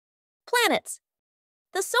planets.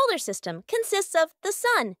 The solar system consists of the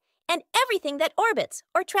Sun and everything that orbits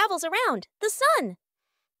or travels around the Sun.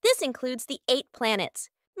 This includes the 8 planets.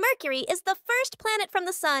 Mercury is the first planet from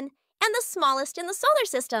the Sun and the smallest in the solar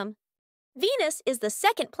system. Venus is the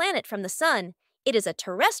second planet from the Sun. It is a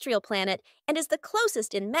terrestrial planet and is the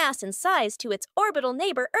closest in mass and size to its orbital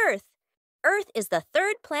neighbor Earth. Earth is the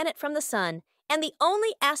third planet from the Sun and the only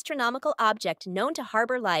astronomical object known to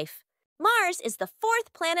harbor life. Mars is the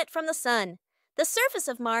 4th planet from the Sun. The surface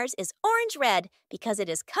of Mars is orange-red because it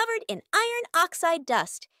is covered in iron oxide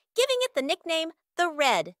dust, giving it the nickname the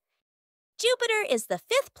Red. Jupiter is the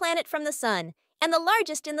 5th planet from the Sun and the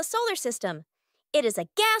largest in the solar system. It is a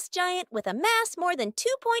gas giant with a mass more than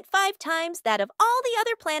 2.5 times that of all the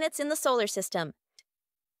other planets in the solar system.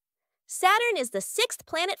 Saturn is the 6th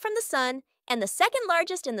planet from the Sun and the second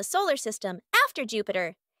largest in the solar system after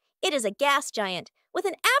Jupiter. It is a gas giant with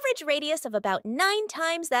an average radius of about 9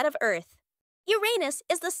 times that of Earth. Uranus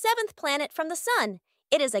is the 7th planet from the Sun.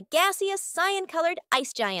 It is a gaseous, cyan-colored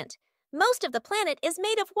ice giant. Most of the planet is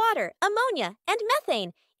made of water, ammonia, and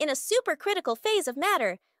methane in a supercritical phase of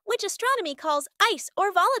matter, which astronomy calls ice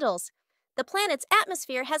or volatiles. The planet's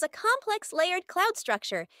atmosphere has a complex layered cloud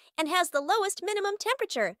structure and has the lowest minimum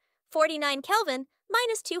temperature, 49 Kelvin,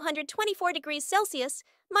 minus 224 degrees Celsius,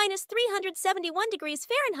 minus 371 degrees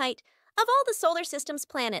Fahrenheit, of all the solar system's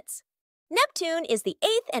planets. Neptune is the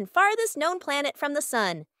 8th and farthest known planet from the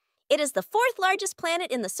Sun. It is the 4th largest planet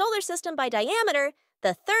in the solar system by diameter,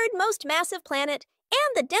 the 3rd most massive planet,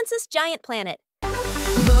 and the densest giant planet.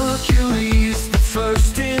 Mercury is the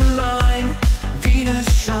first in line.